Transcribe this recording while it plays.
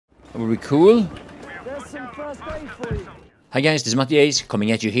Will be cool. There's some first aid for you. Hi guys, this is Matti Ace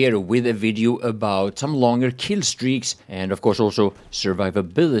coming at you here with a video about some longer kill streaks and of course also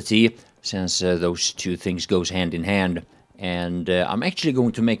survivability, since those two things goes hand in hand. And I'm actually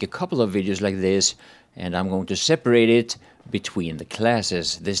going to make a couple of videos like this, and I'm going to separate it between the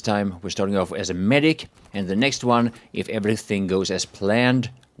classes. This time we're starting off as a medic, and the next one, if everything goes as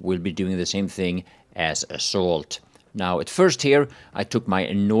planned, we'll be doing the same thing as assault. Now, at first here, I took my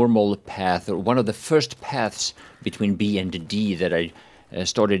normal path, or one of the first paths between B and D that I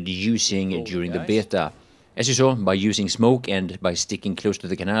started using during the beta. As you saw, by using smoke and by sticking close to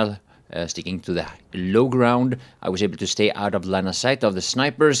the canal, sticking to the low ground, I was able to stay out of line of sight of the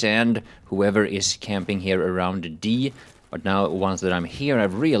snipers and whoever is camping here around D. But now, once that I'm here,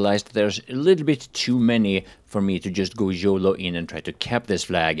 I've realized there's a little bit too many for me to just go YOLO in and try to cap this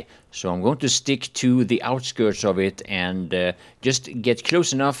flag. So I'm going to stick to the outskirts of it and just get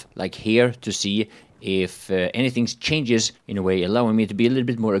close enough, like here, to see if anything changes in a way allowing me to be a little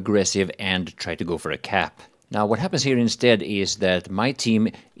bit more aggressive and try to go for a cap. Now, what happens here instead is that my team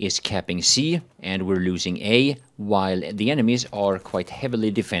is capping C and we're losing A, while the enemies are quite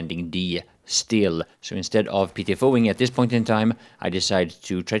heavily defending D still. So instead of PTFOing at this point in time, I decide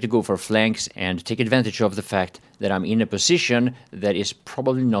to try to go for flanks and take advantage of the fact that I'm in a position that is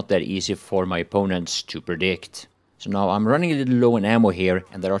probably not that easy for my opponents to predict. So now I'm running a little low on ammo here,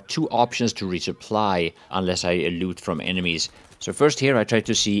 and there are two options to resupply unless I loot from enemies. So first here I try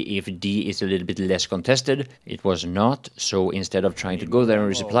to see if D is a little bit less contested. It was not, so instead of trying to go there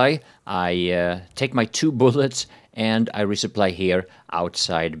and resupply, I take my 2 bullets and I resupply here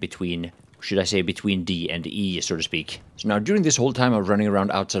outside between, should I say, between D and E, so to speak. So now during this whole time of running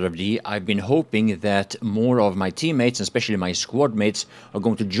around outside of D, I've been hoping that more of my teammates, especially my squad mates, are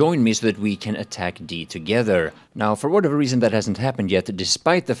going to join me so that we can attack D together. Now, for whatever reason that hasn't happened yet,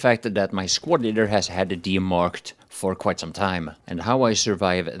 despite the fact that my squad leader has had D marked for quite some time. And how I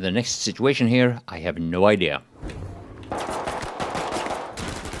survive the next situation here, I have no idea.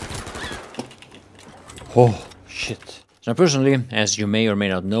 Oh, shit. Now personally, as you may or may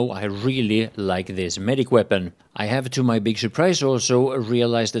not know, I really like this medic weapon. I have, to my big surprise, also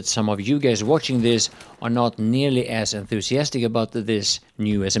realized that some of you guys watching this are not nearly as enthusiastic about this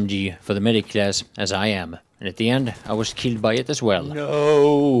new SMG for the medic class as I am. And at the end, I was killed by it as well.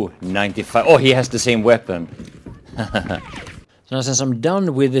 No! 95. Oh, he has the same weapon. So now, since I'm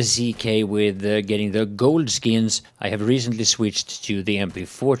done with the CK with getting the gold skins, I have recently switched to the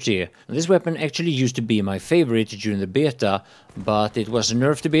MP40. This weapon actually used to be my favorite during the beta, but it was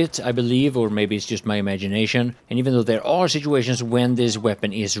nerfed a bit, I believe, or maybe it's just my imagination. And even though there are situations when this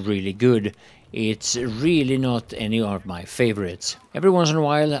weapon is really good, it's really not any of my favorites. Every once in a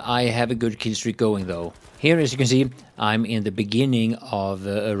while I have a good kill streak going though. Here, as you can see, I'm in the beginning of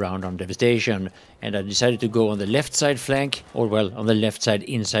a round on Devastation, and I decided to go on the left side flank, or well, on the left side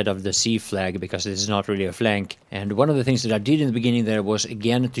inside of the C flag, because this is not really a flank. And one of the things that I did in the beginning there was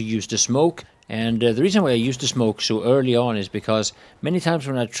again to use the smoke. And the reason why I used the smoke so early on is because many times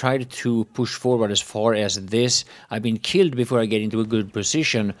when I tried to push forward as far as this, I've been killed before I get into a good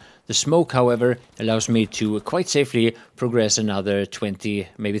position. The smoke, however, allows me to quite safely progress another 20,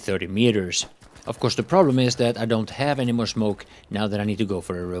 maybe 30 meters. Of course, the problem is that I don't have any more smoke now that I need to go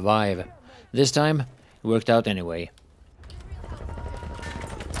for a revive. This time, it worked out anyway.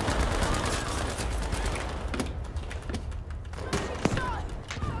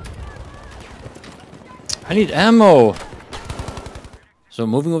 I need ammo! So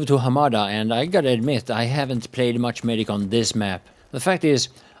moving over to Hamada, and I gotta admit, I haven't played much medic on this map. The fact is,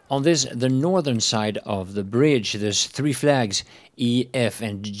 on this, the northern side of the bridge, there's 3 flags, E, F,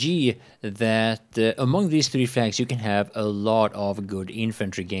 and G, that among these 3 flags you can have a lot of good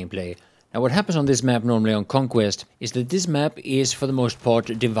infantry gameplay. Now, what happens on this map normally on Conquest is that this map is for the most part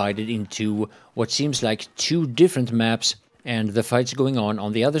divided into what seems like 2 different maps, and the fights going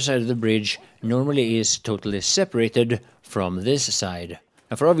on the other side of the bridge normally is totally separated from this side.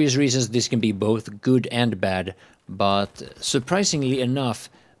 Now, for obvious reasons, this can be both good and bad, but surprisingly enough,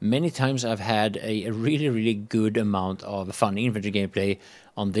 many times I've had a really good amount of fun infantry gameplay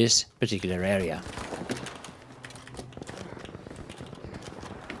on this particular area.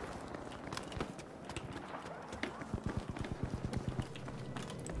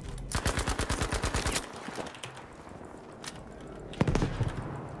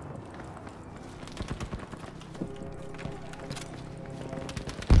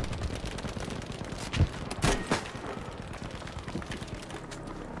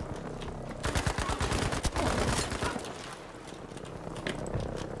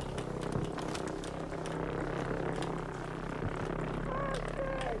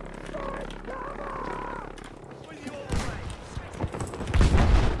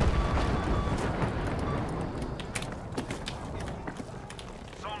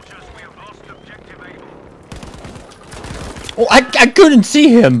 Oh, I couldn't see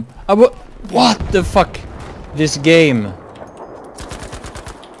him! What the fuck? This game.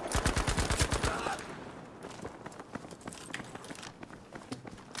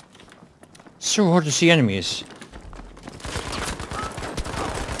 So hard to see enemies.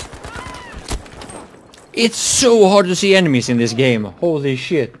 It's so hard to see enemies in this game. Holy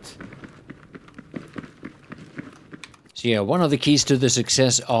shit. So yeah, one of the keys to the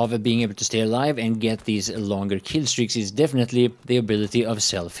success of being able to stay alive and get these longer kill streaks is definitely the ability of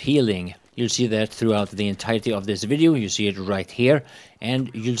self-healing. You'll see that throughout the entirety of this video. You see it right here,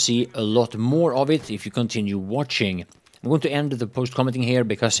 and you'll see a lot more of it if you continue watching. I'm going to end the post commenting here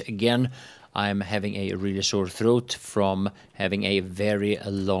because, again, I'm having a really sore throat from having a very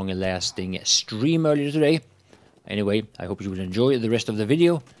long-lasting stream earlier today. Anyway, I hope you will enjoy the rest of the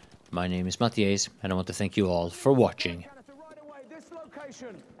video. My name is Matthias, and I want to thank you all for watching.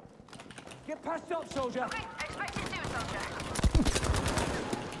 Get patched up, soldier. Expect you soon, soldier.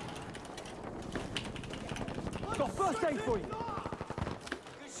 Got first aid for you.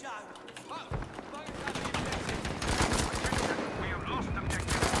 Good shot. We have lost objective.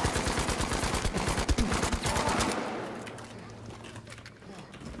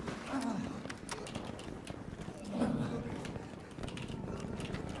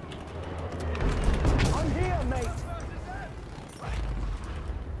 I'm here, mate.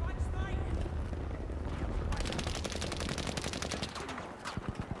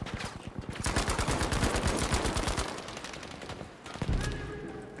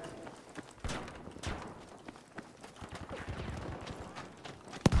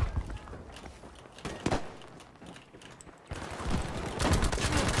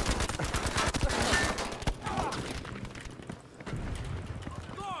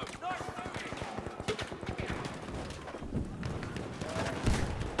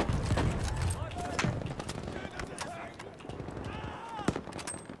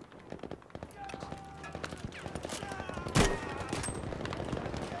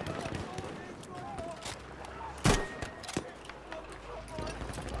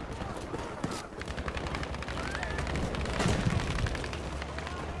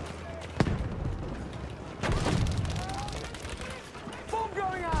 Bomb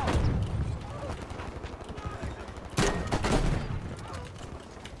going out.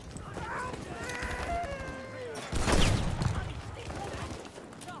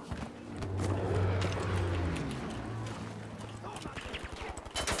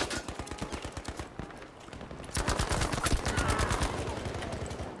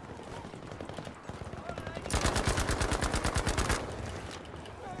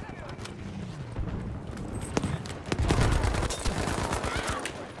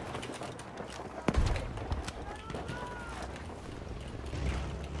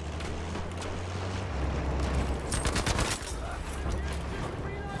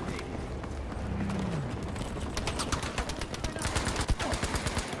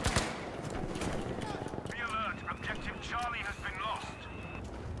 Be alert. Objective Charlie has been lost.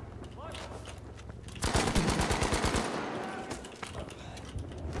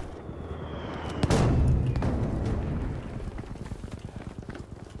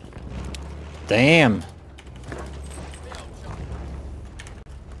 Damn.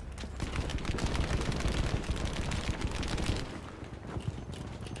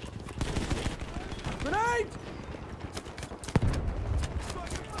 Grenade!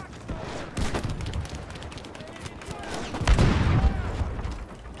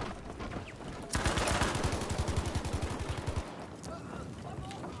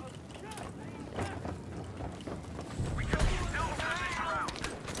 We can still turn this around.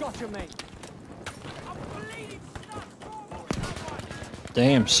 Gotcha, mate.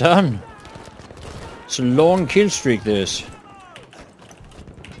 Damn, son. It's a long kill streak, this. Fine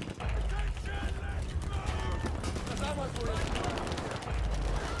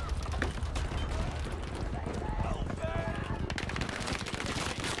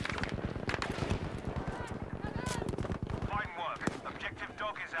work. Objective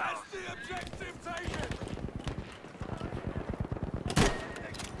dog is ours. That's the objective taken.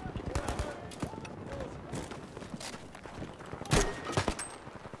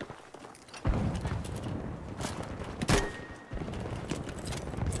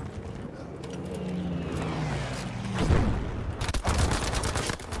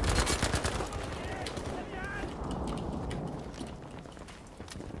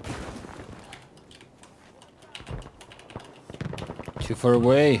 Too far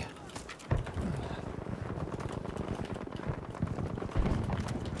away.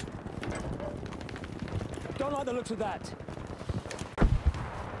 Don't like the looks of that.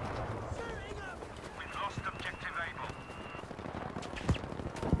 We've lost objective Able.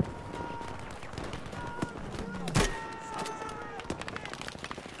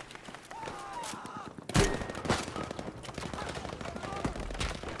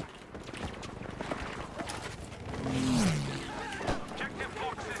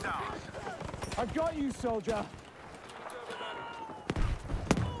 I got you, soldier.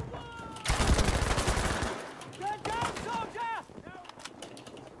 Get down, soldier!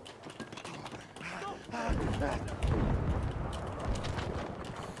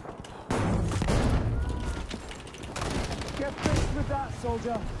 Get fixed with that,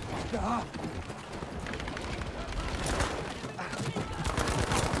 soldier.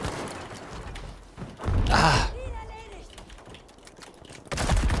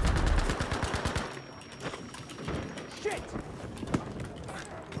 Shit!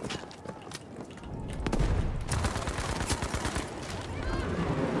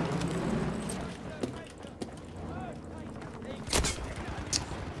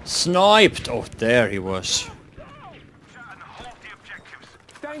 Sniped! Oh, there he was. And hold the objectives.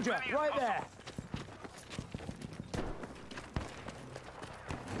 Danger, right there.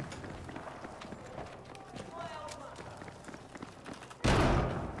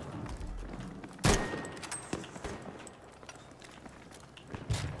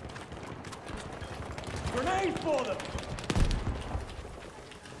 Grenade for them!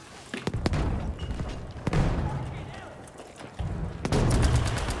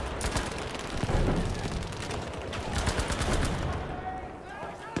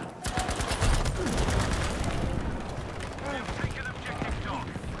 Take an objective dog.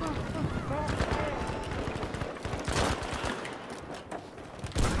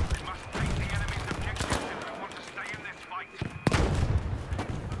 We must take the enemy's objectives if we want to stay in this fight.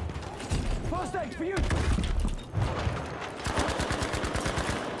 First aid for you!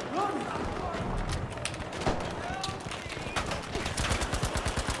 Run!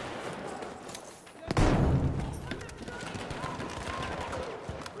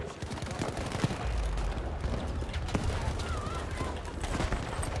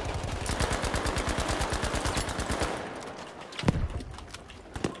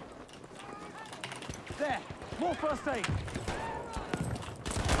 There, more first aid.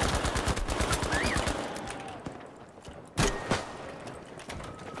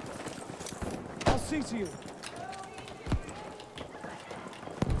 I'll see to you.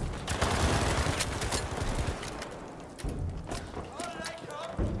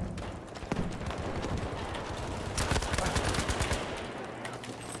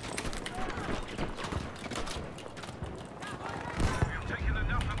 We've taken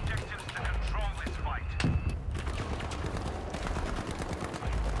enough objectives to control this fight.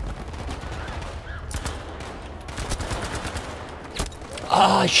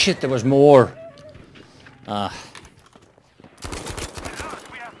 Ah, shit, there was more. Ah.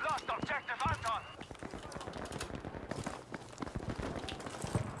 We have lost objective Anton.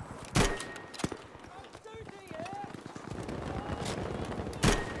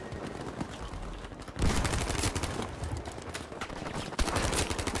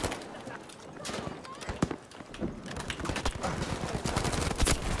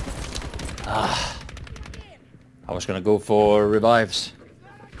 I was gonna go for revives.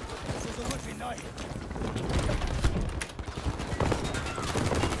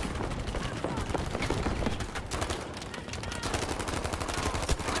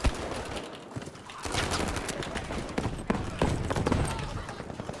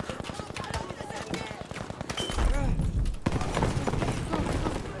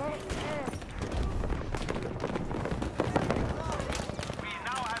 We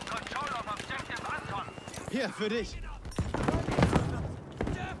now have control of objective Anton. Hier, für dich.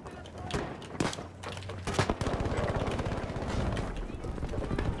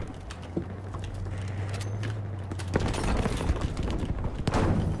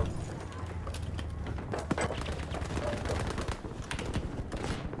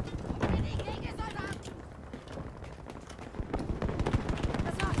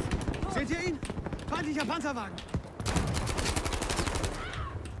 Seht ihr ihn? Feindlicher Panzerwagen.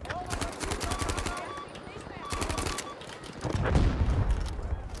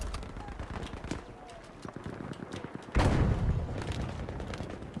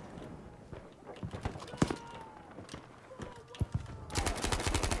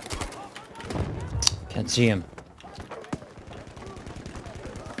 Can't see him.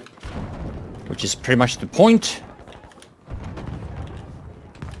 Which is pretty much the point.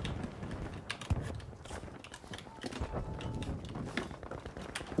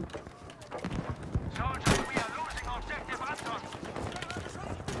 Soldiers, we are losing objective Anton.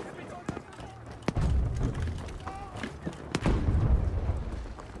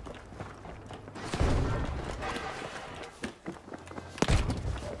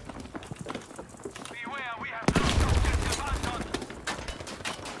 Beware, we have lost objective Anton.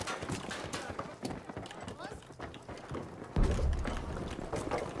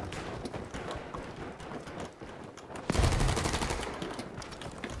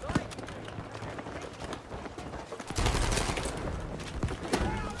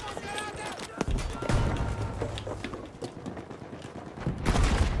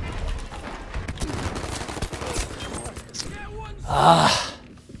 Ah.